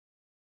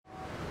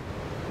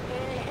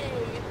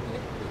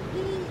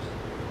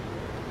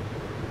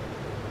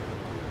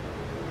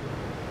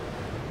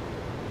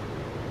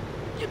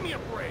Give me a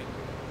break.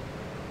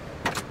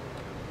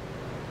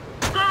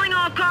 Calling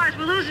all cars.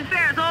 We're losing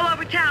fares all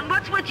over town.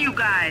 What's with you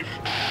guys?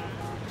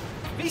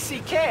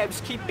 VC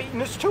Cabs keep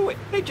beating us to it.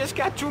 They just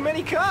got too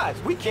many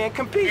cars. We can't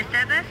compete.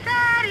 Mr.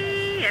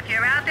 Vercetti, if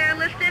you're out there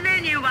listening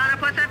in, you want to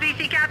put some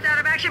VC Cabs out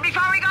of action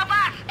before we go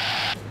bust?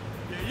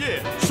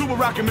 Yeah. Super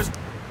rockin' Mr.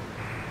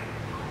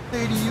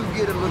 Lady, you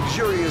get a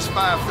luxurious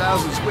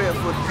 5,000 square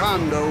foot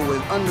condo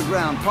with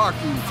underground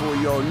parking for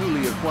your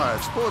newly acquired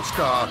sports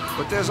car,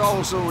 but there's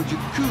also a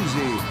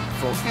jacuzzi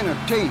for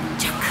entertainment.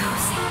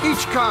 Jacuzzi.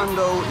 Each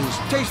condo is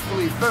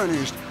tastefully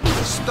furnished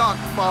with a stock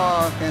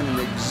bar and an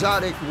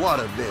exotic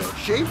waterbed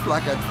shaped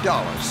like a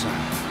dollar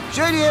sign.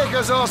 Shady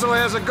Acres also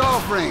has a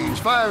golf range,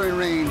 firing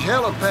range,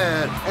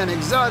 helipad, and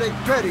exotic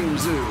petting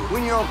zoo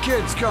when your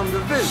kids come to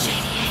visit.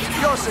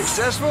 If you're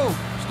successful,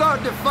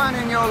 start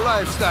defining your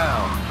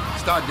lifestyle.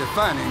 Start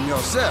defining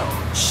yourself.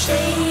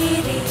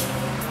 Shady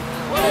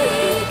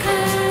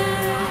Acres.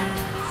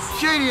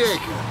 Shady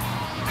Acres.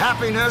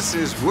 Happiness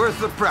is worth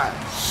the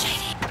price.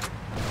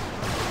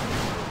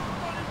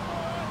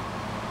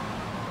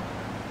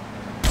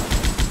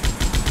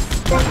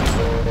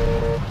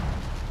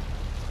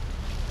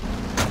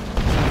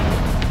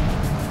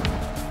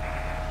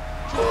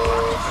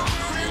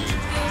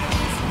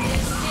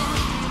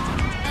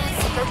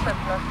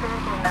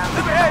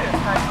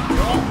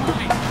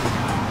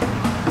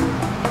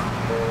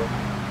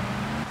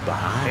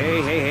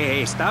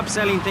 Hey, stop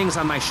selling things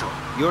on my show.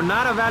 You're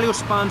not a valued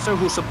sponsor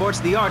who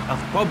supports the art of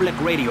public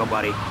radio,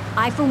 buddy.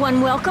 I, for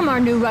one, welcome our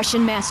new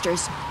Russian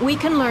masters. We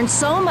can learn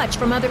so much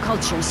from other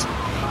cultures.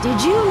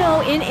 Did you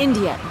know in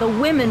India, the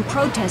women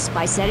protest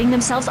by setting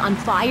themselves on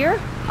fire?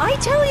 I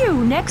tell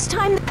you, next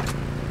time...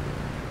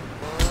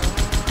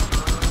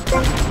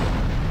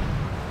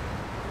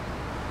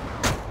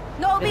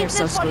 No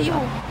business for you.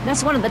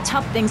 That's one of the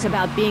tough things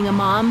about being a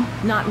mom,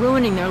 not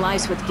ruining their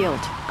lives with guilt.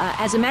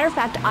 As a matter of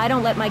fact, I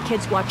don't let my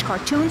kids watch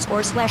cartoons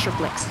or slasher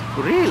flicks.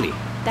 Really?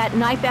 That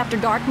Knife After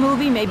Dark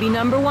movie may be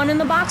 #1 in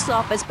the box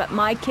office, but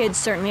my kids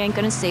certainly ain't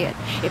gonna see it.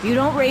 If you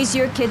don't raise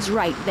your kids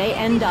right, they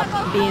end up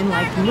being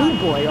like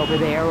Nude Boy over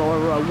there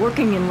or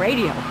working in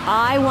radio.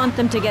 I want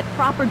them to get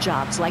proper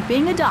jobs, like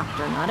being a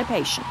doctor, not a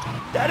patient.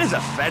 That is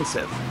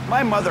offensive.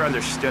 My mother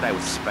understood I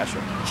was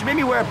special. She made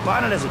me wear a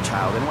bonnet as a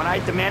child, and when I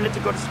demanded to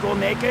go to school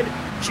naked,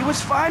 she was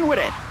fine with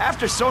it.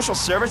 After social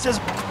services...